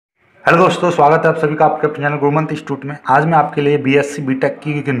Hello दोस्तों, स्वागत है आप सभी का आपके अपने चैनल गुरुमंत्र इंस्टीट्यूट में। आज मैं आपके लिए बीएससी बीटेक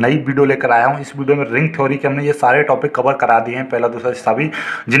की एक नई वीडियो लेकर आया हूं। इस वीडियो में रिंग थ्योरी के हमने ये सारे टॉपिक कवर करा दिए हैं, पहला दूसरा सभी।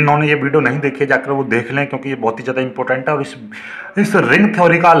 जिन्होंने ये वीडियो नहीं देखी जाकर वो देख लें, क्योंकि ये बहुत ही ज़्यादा इंपॉर्टेंट है। और इस रिंग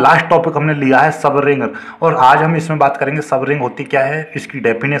थ्योरी का लास्ट टॉपिक हमने लिया है सबरिंग, और आज हम इसमें बात करेंगे सबरिंग होती क्या है, इसकी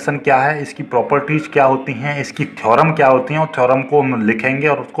डेफिनेशन क्या है, इसकी प्रॉपर्टीज क्या होती हैं, इसकी थ्योरम क्या होती हैं, और थ्योरम को हम लिखेंगे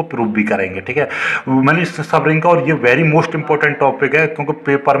और उसको प्रूव भी करेंगे। ठीक है, मैंने इस सबरिंग का, और ये वेरी मोस्ट इंपॉर्टेंट टॉपिक है, क्योंकि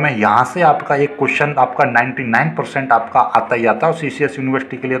पेपर में यहाँ से आपका एक क्वेश्चन आपका 99% आपका आता ही आता है। और सीसीएस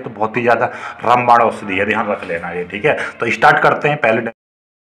यूनिवर्सिटी के लिए तो बहुत ही ज़्यादा रामबाण औषधि है, ध्यान रख लेना ये। ठीक है, तो स्टार्ट करते हैं। पहले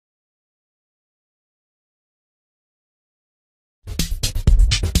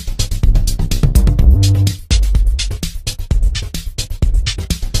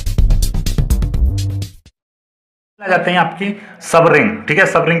आ जाते हैं आपकी सबरिंग। ठीक है,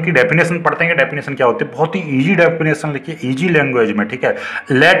 सबरिंग की डेफिनेशन पढ़ते हैं। डेफिनेशन क्या होती है, बहुत ही इजी डेफिनेशन लिखिए, इजी लैंग्वेज में। ठीक है,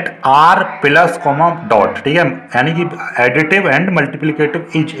 late are plus comma dot, ठीक है, यानी कि additive and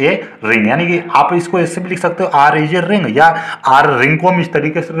multiplicative is a ring. यानी कि आप इसको ऐसे भी लिख सकते हो, आर इज ए रिंग, या आर रिंग को हम इस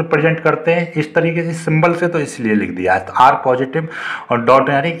तरीके से रिप्रेजेंट करते हैं, इस तरीके से सिंबल से, तो इसलिए लिख दिया है। तो आर पॉजिटिव और डॉट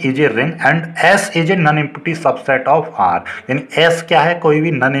यानी is a ring, and S is a non empty subset of are. यानी एस क्या है, कोई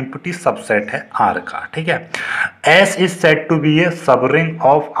भी नॉन एम्प्टी सबसेट है आर का। ठीक है, S is said to be a subring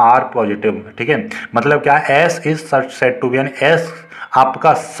of R positive। ठीक है, मतलब क्या है, S is said to be, यानी S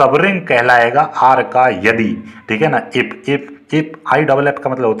आपका सबरिंग कहलाएगा R का यदि, ठीक है ना, इफ आई डबल एफ का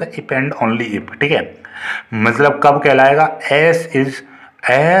मतलब होता है इफ एंड ओनली इफ। ठीक है, मतलब कब कहलाएगा, S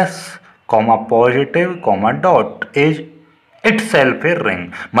comma positive comma dot is itself a ring.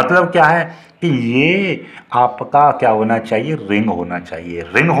 मतलब क्या है कि ये आपका क्या होना चाहिए, रिंग होना चाहिए।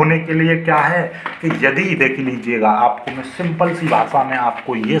 रिंग होने के लिए क्या है कि यदि देख लीजिएगा, आपको मैं सिंपल सी भाषा में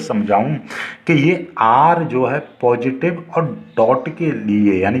आपको ये समझाऊं कि ये आर जो है पॉजिटिव और डॉट के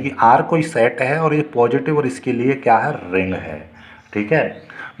लिए, यानी कि आर कोई सेट है और ये पॉजिटिव, और इसके लिए क्या है, रिंग है। ठीक है,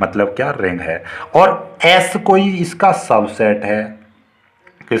 मतलब क्या, रिंग है। और एस कोई इसका सबसेट है,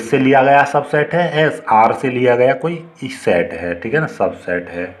 किससे लिया गया सबसेट है, एस आर से लिया गया कोई सेट है। ठीक है ना, सबसेट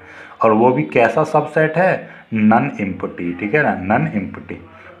है, और वो भी कैसा सबसेट है, नन एम्प्टी। ठीक है ना, नन एम्प्टी।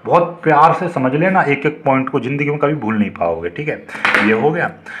 बहुत प्यार से समझ लेना, एक एक पॉइंट को जिंदगी में कभी भूल नहीं पाओगे। ठीक है, ये हो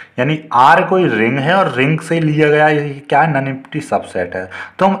गया। यानी आर कोई रिंग है और रिंग से लिया गया ये क्या है, नन एम्प्टी सबसेट है।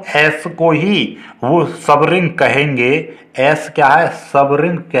 तो हम एस को ही वो सब रिंग कहेंगे। एस क्या है, सब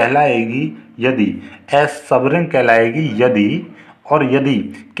रिंग कहलाएगी यदि, एस सब रिंग कहलाएगी यदि, और यदि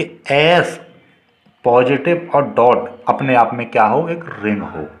कि एस पॉजिटिव और डॉट अपने आप में क्या हो, एक रिंग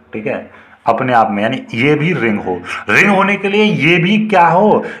हो। ठीक है, अपने आप में, यानी ये भी रिंग हो। रिंग होने के लिए ये भी क्या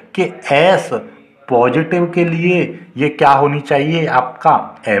हो कि एस पॉजिटिव के लिए ये क्या होनी चाहिए,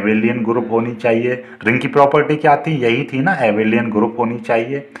 आपका एबेलियन ग्रुप होनी चाहिए। रिंग की प्रॉपर्टी क्या थी, यही थी ना, एबेलियन ग्रुप होनी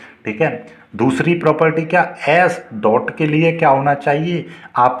चाहिए। ठीक है, दूसरी प्रॉपर्टी क्या, एस डॉट के लिए क्या होना चाहिए,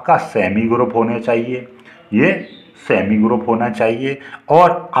 आपका सेमी ग्रुप होना चाहिए, ये सेमी ग्रुप होना चाहिए।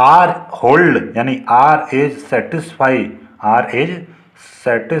 और आर होल्ड, यानी are is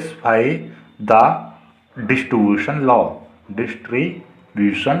satisfy the distribution law,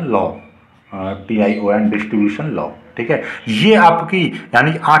 TION distribution law. ठीक है, ये आपकी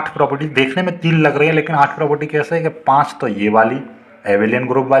यानी 8 प्रॉपर्टी देखने में 3 लग रही है, लेकिन 8 प्रॉपर्टी कैसे है कि 5 तो ये वाली एबेलियन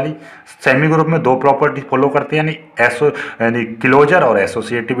ग्रुप वाली, सेमी ग्रुप में 2 प्रॉपर्टी फॉलो करती है, यानी क्लोजर और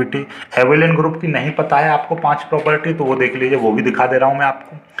एसोसिएटिविटी। एबेलियन ग्रुप की नहीं पता है आपको 5 प्रॉपर्टी, तो वो देख लीजिए, वो भी दिखा दे रहा हूँ मैं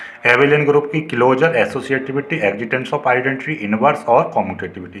आपको। एबेलियन ग्रुप की closure, associativity, existence of identity, inverse और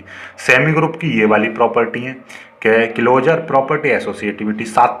कॉम्यूटेटिविटी। सेमी ग्रुप की ये वाली प्रॉपर्टी है, क्लोजर, प्रॉपर्टी, एसोसिएटिविटी।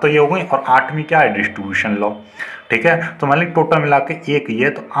 7 तो ये हो गई, और 8वीं क्या है, डिस्ट्रीब्यूशन लॉ। ठीक है, तो मान लीजिए टोटल मिला के एक ये,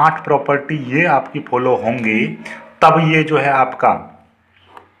 तो 8 प्रॉपर्टी ये आपकी फॉलो होंगी, तब ये जो है आपका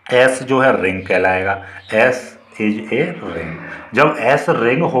एस जो है रिंग कहलाएगा। S is a ring. जब एस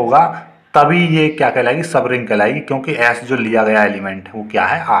रिंग होगा तभी ये क्या कहलाएगी, सब रिंग कहलाएगी, क्योंकि एस जो लिया गया एलिमेंट है वो क्या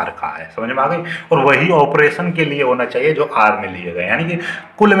है, आर का है। समझ में आ गई। और वही ऑपरेशन के लिए होना चाहिए जो आर में लिए गए। यानी कि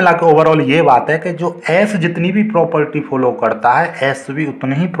कुल मिलाकर ओवरऑल ये बात है कि जो एस जितनी भी प्रॉपर्टी फॉलो करता है, एस भी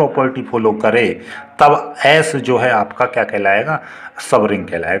उतनी ही प्रॉपर्टी फॉलो करे, तब एस जो है आपका क्या कहलाएगा, सब रिंग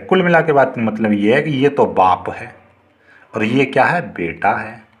कहलाएगा। कुल मिला के बात मतलब ये है कि ये तो बाप है और ये क्या है, बेटा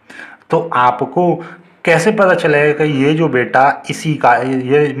है। तो आपको कैसे पता चलेगा कि ये जो बेटा इसी का,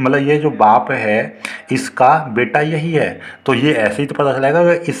 ये मतलब ये जो बाप है इसका बेटा यही है, तो ये ऐसे ही तो पता चलेगा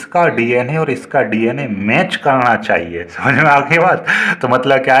कि इसका डीएनए और इसका डीएनए मैच करना चाहिए। समझ में आ गई बात। तो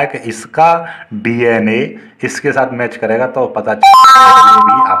मतलब क्या है कि इसका डीएनए इसके साथ मैच करेगा तो पता चलेगा ये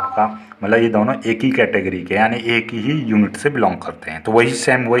भी आपका मतलब ये दोनों एक ही कैटेगरी के यानी एक ही यूनिट से बिलोंग करते हैं। तो वही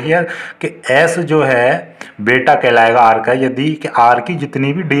सेम वही है कि एस जो है बेटा कहलाएगा आर का यदि कि आर की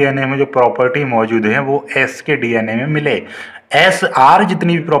जितनी भी डीएनए में जो प्रॉपर्टी मौजूद है वो एस के डीएनए में मिले। एस आर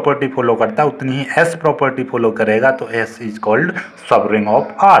जितनी भी प्रॉपर्टी फॉलो करता है उतनी ही एस प्रॉपर्टी फॉलो करेगा, तो S is called subring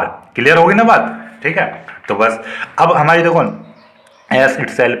of are. Clear होगी ना बात? ठीक है, तो बस अब हमारी देखो एस इट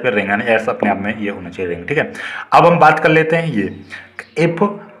सेल्फ रिंग यानी एस अपने आप में ये होना चाहिए रिंग। ठीक है, अब हम बात कर लेते हैं ये if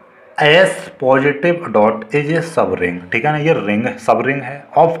S positive dot is a सब रिंग। ठीक है ना, ये रिंग सब रिंग है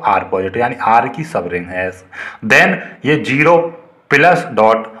ऑफ आर पॉजिटिव यानी आर की सब रिंग है एस। देन ये zero plus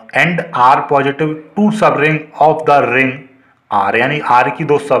dot and are positive to सब ring of the ring are यानी आर की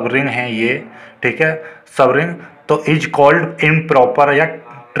दो सब रिंग हैं ये। ठीक है, सब रिंग तो इज कॉल्ड इम्प्रॉपर या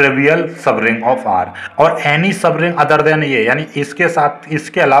ट्रिवियल सब रिंग ऑफ आर। और एनी सब रिंग अदर देन ये यानी इसके साथ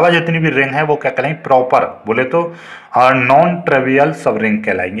इसके अलावा जितनी भी रिंग है वो क्या कहलाएंगे? प्रॉपर बोले तो नॉन ट्रिवियल सब रिंग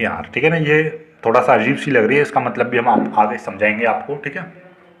कहलाएंगे आर। ठीक है ना, ये थोड़ा सा अजीब सी लग रही है, इसका मतलब भी हम आगे समझाएंगे आपको। ठीक है,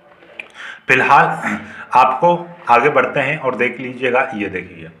 फिलहाल आपको आगे बढ़ते हैं और देख लीजिएगा। ये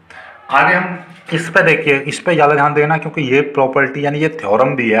देखिए आगे हम इस पे देखिए, इस पे ज़्यादा ध्यान देना क्योंकि ये प्रॉपर्टी यानी ये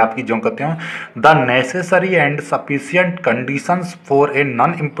थ्योरम भी है आपकी जो कहते हो the necessary and sufficient conditions for a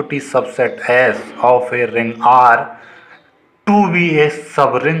non empty subset S of a ring are to be ए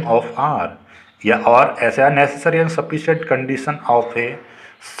सब रिंग ऑफ आर। या और ऐसा necessary and sufficient condition of A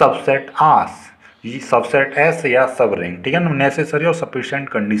subset आस ये सबसेट एस या सब रिंग। ठीक है ना, नेसेसरी और सफिशिएंट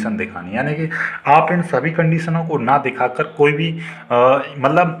कंडीशन दिखानी यानी कि आप इन सभी कंडीशनों को ना दिखाकर कोई भी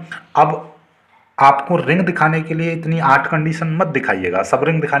मतलब अब आपको रिंग दिखाने के लिए इतनी 8 कंडीशन मत दिखाइएगा, सब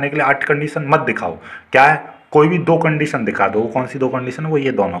रिंग दिखाने के लिए 8 कंडीशन मत दिखाओ। क्या है, कोई भी 2 कंडीशन दिखा दो। कौन सी 2 कंडीशन? वो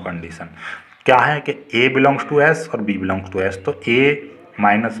ये दोनों कंडीशन क्या है कि ए बिलोंग्स टू एस और बी बिलोंग्स टू एस, तो ए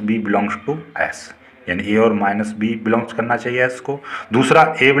minus B belongs to S यानी ए और माइनस बी बिलोंग्स करना चाहिए एस को। दूसरा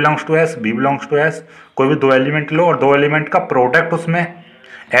ए belongs to S B belongs to S, कोई भी 2 एलिमेंट लो और 2 एलिमेंट का प्रोडक्ट उसमें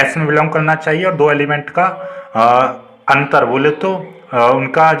एस में बिलोंग करना चाहिए और 2 एलिमेंट का अंतर बोले तो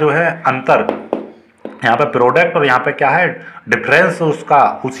उनका जो है अंतर यहाँ पे प्रोडक्ट और यहाँ पे क्या है डिफरेंस उसका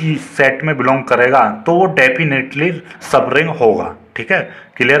उसी सेट में बिलोंग करेगा, तो वो डेफिनेटली सबरिंग होगा। ठीक है,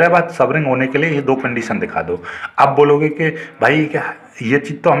 क्लियर है बात? सबरिंग होने के लिए ये 2 कंडीशन दिखा दो। अब बोलोगे कि भाई क्या ये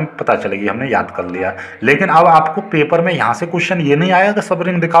चीज़ तो हमें पता चलेगी, हमने याद कर लिया, लेकिन अब आपको पेपर में यहाँ से क्वेश्चन ये नहीं आएगा कि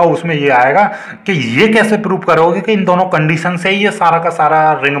सबरिंग दिखाओ, उसमें ये आएगा कि ये कैसे प्रूव करोगे कि इन दोनों कंडीशन से ही ये सारा का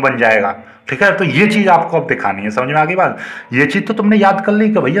सारा रिंग बन जाएगा। ठीक है, तो ये चीज़ आपको अब दिखानी है। समझ में आ गई बात? ये चीज़ तो तुमने याद कर ली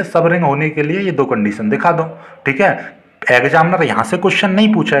कि भैया सब रिंग होने के लिए ये 2 कंडीशन दिखा दो। ठीक है, एग्जामिनर यहाँ से क्वेश्चन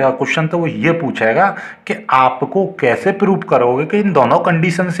नहीं पूछेगा, क्वेश्चन तो वो ये पूछेगा कि आपको कैसे प्रूव करोगे कि इन दोनों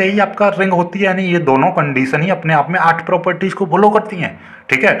कंडीशन से ही आपका रिंग होती है, यानी ये दोनों कंडीशन ही अपने आप में 8 प्रॉपर्टीज को फॉलो करती हैं।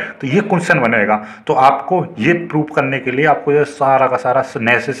 ठीक है, तो ये क्वेश्चन बनेगा। तो आपको ये प्रूव करने के लिए आपको ये सारा का सारा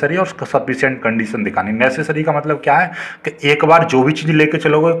नेसेसरी और सफिशिएंट कंडीशन दिखानी। नेसेसरी का मतलब क्या है कि एक बार जो भी चीज़ लेके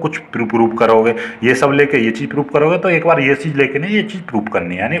चलोगे कुछ प्रूव करोगे, ये सब लेके ये चीज़ प्रूव करोगे, तो एक बार ये चीज़ लेके नहीं ये चीज़ प्रूव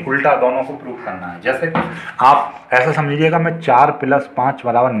करनी है, यानी उल्टा दोनों को प्रूव करना है। जैसे आप ऐसा समझिएगा मैं 4 + 5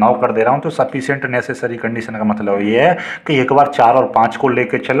 = 9 कर दे रहा हूँ, तो सफिशिएंट नेसेसरी कंडीशन का मतलब ये है कि एक बार 4 और 5 को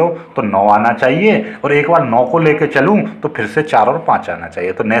लेके चलो तो 9 आना चाहिए, और एक बार 9 को लेके चलूँ तो फिर से 4 और 5 आना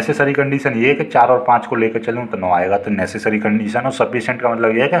चाहिए। तो नेसेसरी कंडीशन ये है कि 4 और 5 को लेकर चलूँ तो 9 आएगा, तो नेसेसरी कंडीशन। और सफिशिएंट का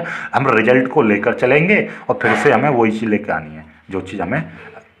मतलब ये है कि हम रिजल्ट को लेकर चलेंगे और फिर से हमें वही चीज़ लेकर आनी है जो चीज़ हमें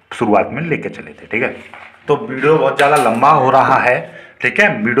शुरुआत में लेके चले थे। ठीक है, तो वीडियो बहुत ज़्यादा लंबा हो रहा है। ठीक है,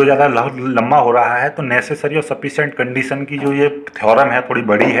 वीडियो ज़्यादा लंबा हो रहा है, तो नेसेसरी और सफिशिएंट कंडीशन की जो ये थ्योरम है थोड़ी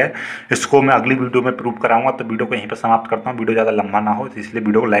बड़ी है, इसको मैं अगली वीडियो में प्रूव कराऊंगा। तो वीडियो को यहीं पर समाप्त करता हूँ, वीडियो ज़्यादा लंबा ना हो, इसलिए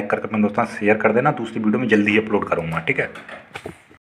वीडियो को लाइक करके अपने दोस्तों से शेयर कर देना। दूसरी वीडियो में जल्दी ही अपलोड करूँगा। ठीक है।